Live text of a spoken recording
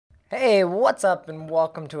Hey, what's up, and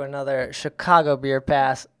welcome to another Chicago Beer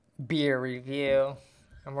Pass beer review.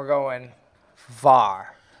 And we're going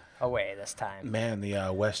far away this time. Man, the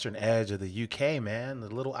western edge of the UK, man, the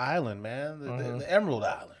little island, man, the Emerald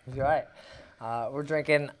Island. You're right. We're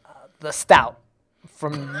drinking the stout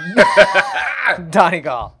from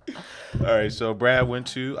Donegal. All right, so Brad went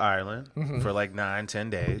to Ireland for like 9-10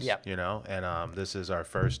 days. Yep. And this is our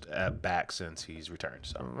first back since he's returned.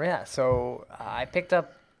 So Yeah, so I picked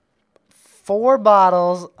up 4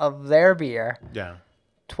 bottles of their beer, yeah.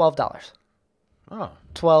 $12. Oh,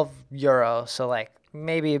 €12, so like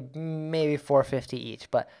maybe $4.50 each,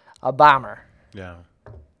 but a bomber, yeah.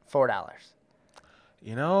 $4.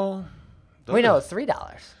 You know, Wait, no, $3.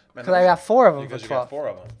 Because I got 4 of them because for you got 12. 4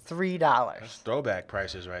 of them. $3. That's throwback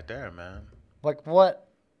prices right there, man. Like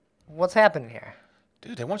what's happening here?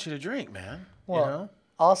 Dude, they want you to drink, man. Well, you know?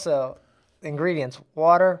 also ingredients: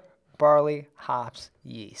 water, barley, hops,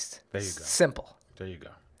 yeast. There you go. Simple. There you go.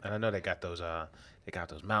 And I know they got those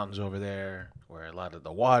mountains over there where a lot of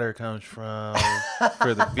the water comes from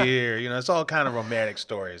for the beer. You know, it's all kind of romantic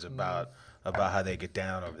stories about how they get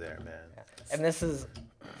down over there, man. And this is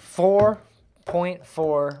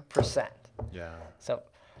 4.4%. Yeah. So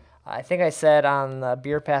I think I said on the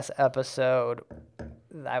Beer Pass episode,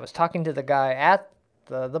 I was talking to the guy at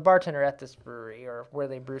the bartender at this brewery, or where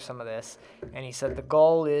they brew some of this, and he said the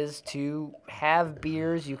goal is to have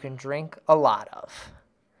beers you can drink a lot of.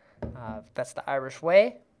 That's the Irish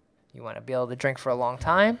way. You want to be able to drink for a long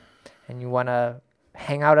time, and you want to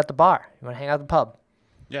hang out at the bar. You want to hang out at the pub.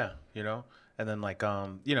 Yeah, and then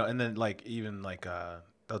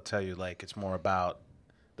they'll tell you like it's more about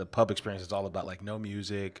the pub experience. It's all about like no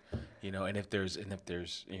music, and if there's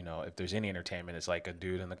any entertainment, it's like a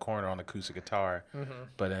dude in the corner on acoustic guitar,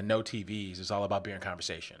 but no TVs. It's all about beer and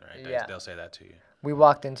conversation, right? Yeah. They'll say that to you. We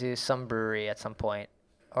walked into some brewery at some point,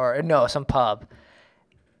 or no, some pub.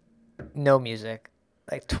 No music,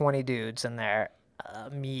 like 20 dudes in there.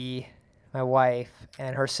 Me, my wife,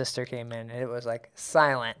 and her sister came in, and it was like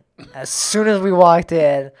silent as soon as we walked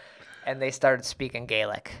in, and they started speaking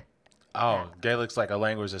Gaelic. Oh, Gaelic's like a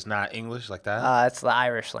language that's not English like that? It's the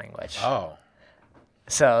Irish language. Oh.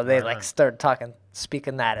 So they Right on. started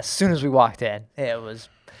speaking that as soon as we walked in.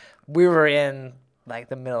 We were in like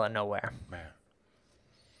the middle of nowhere. Man.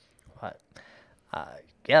 But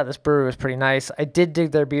yeah, this brewery was pretty nice. I did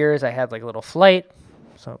dig their beers. I had like a little flight,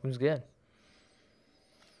 so it was good.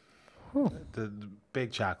 The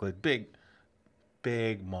big chocolate, big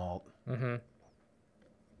malt. Mm-hmm.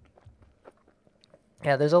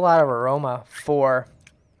 Yeah, there's a lot of aroma for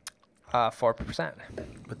 4%.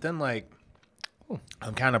 But then, like,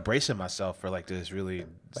 I'm kind of bracing myself for, like, this really...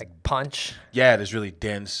 Like punch. Yeah, this really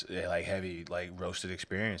dense, like, heavy, like, roasted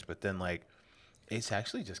experience. But then, like, it's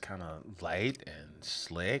actually just kind of light and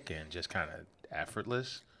slick and just kind of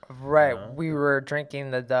effortless. Right. We were drinking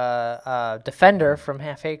the Defender from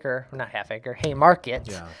Haymarket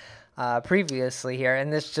previously here,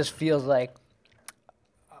 and this just feels like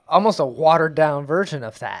almost a watered down version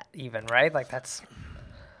of that, even, right? Like I'm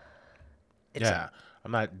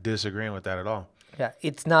not disagreeing with that at all. Yeah,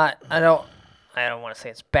 it's not. I don't want to say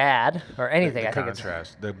it's bad or anything. I think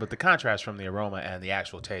contrast, but the contrast from the aroma and the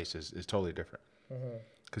actual taste is totally different.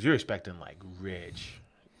 Because you're expecting like rich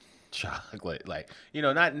chocolate, like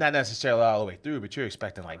not necessarily all the way through, but you're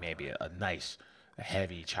expecting like maybe a nice,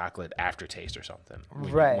 heavy chocolate aftertaste or something.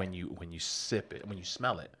 Right. When you sip it, when you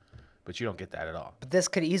smell it, but you don't get that at all. But this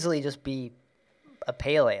could easily just be a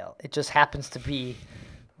pale ale. It just happens to be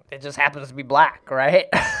black, right?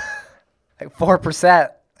 Like 4%.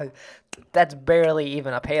 That's barely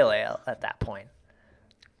even a pale ale at that point.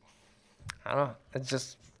 I don't know. It's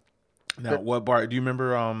just. Now, what bar do you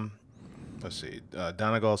remember? Let's see.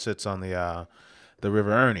 Donegal sits on the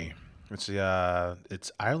River Ernie. It's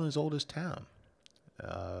Ireland's oldest town,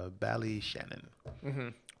 Ballyshannon. Mm-hmm.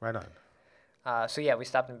 Right on. So yeah, we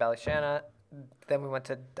stopped in Ballyshannon. Then we went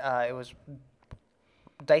to it was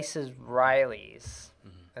Dice's Riley's,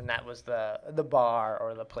 and that was the bar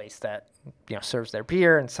or the place that serves their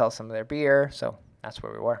beer and sells some of their beer. So that's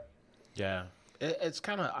where we were. Yeah, it's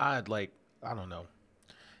kind of odd. Like, I don't know.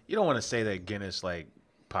 You don't want to say that Guinness like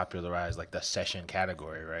popularized like the session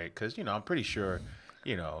category, right? Because I'm pretty sure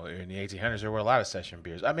in the 1800s there were a lot of session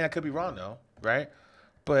beers. I mean, I could be wrong though, right?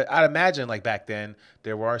 But I'd imagine like back then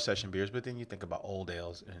there were session beers, but then you think about old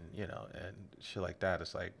ales and and shit like that.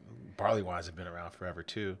 It's like barley wines have been around forever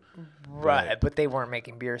too. Right, but they weren't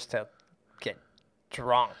making beers to get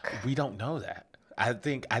drunk. We don't know that. I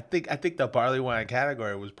think the barley wine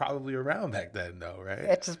category was probably around back then, though, right?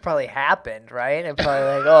 It just probably happened, right? It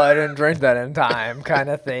probably like, oh, I didn't drink that in time, kind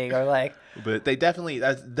of thing, or like. But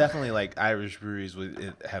that's definitely like Irish breweries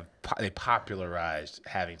they popularized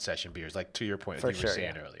having session beers, like to your point, what you were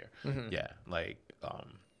saying earlier. Mm-hmm. Yeah, like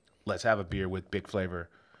let's have a beer with big flavor,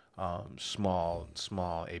 small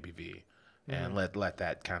ABV, and let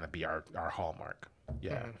that kind of be our hallmark.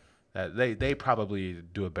 Yeah, they probably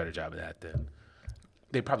do a better job of that than.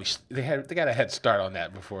 They got a head start on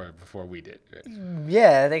that before we did. Right?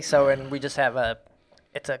 Yeah, I think so, and we just have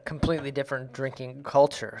it's a completely different drinking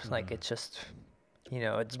culture. Like it's just,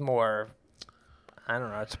 it's more, I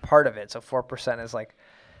don't know, it's part of it. So 4% is like,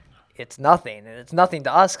 it's nothing, and it's nothing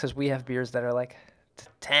to us because we have beers that are like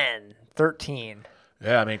 10, 13.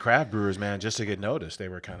 Yeah, I mean, craft brewers, man, just to get noticed, they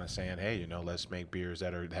were kind of saying, hey, let's make beers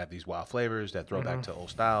that have these wild flavors that throw back to old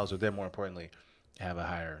styles, or then more importantly,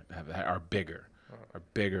 are bigger. Are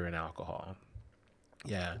bigger in alcohol.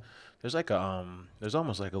 Yeah, there's like there's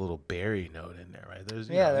almost like a little berry note in there,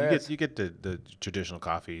 right? You get the traditional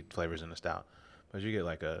coffee flavors in the stout, but you get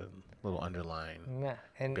like a little underlying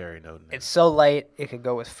berry note in there. It's so light, it could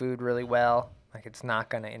go with food really well. Like it's not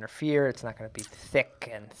going to interfere. It's not going to be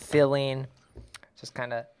thick and filling. Just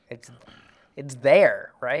kind of it's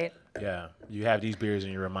there, right? Yeah, you have these beers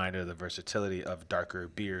and you're reminded of the versatility of darker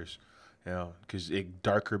beers, because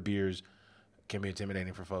darker beers can be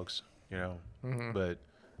intimidating for folks, but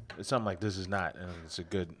something like this is not, and it's a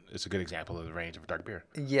good example of the range of a dark beer.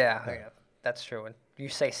 Yeah, that's true. When you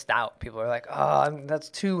say stout, people are like, "Oh, that's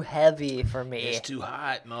too heavy for me. It's too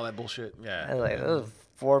hot and all that bullshit." Yeah, and like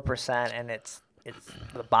 4%, and it's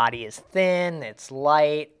the body is thin, it's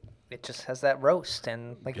light, it just has that roast,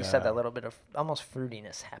 and like you said, that little bit of almost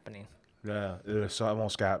fruitiness happening. Yeah, it's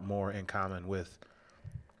almost got more in common with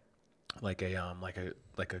like a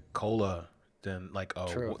cola. Than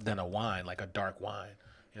a wine, like a dark wine.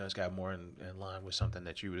 It's got more in line with something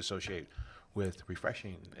that you would associate with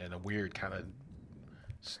refreshing in a weird kind of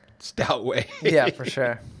stout way. Yeah, for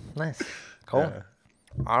sure. Nice. Cool. Yeah.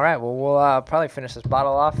 All right. Well, we'll probably finish this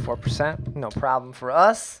bottle off, 4%. No problem for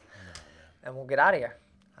us. And we'll get out of here.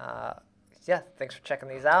 Thanks for checking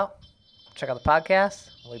these out. Check out the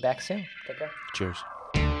podcast. We'll be back soon. Take care. Cheers.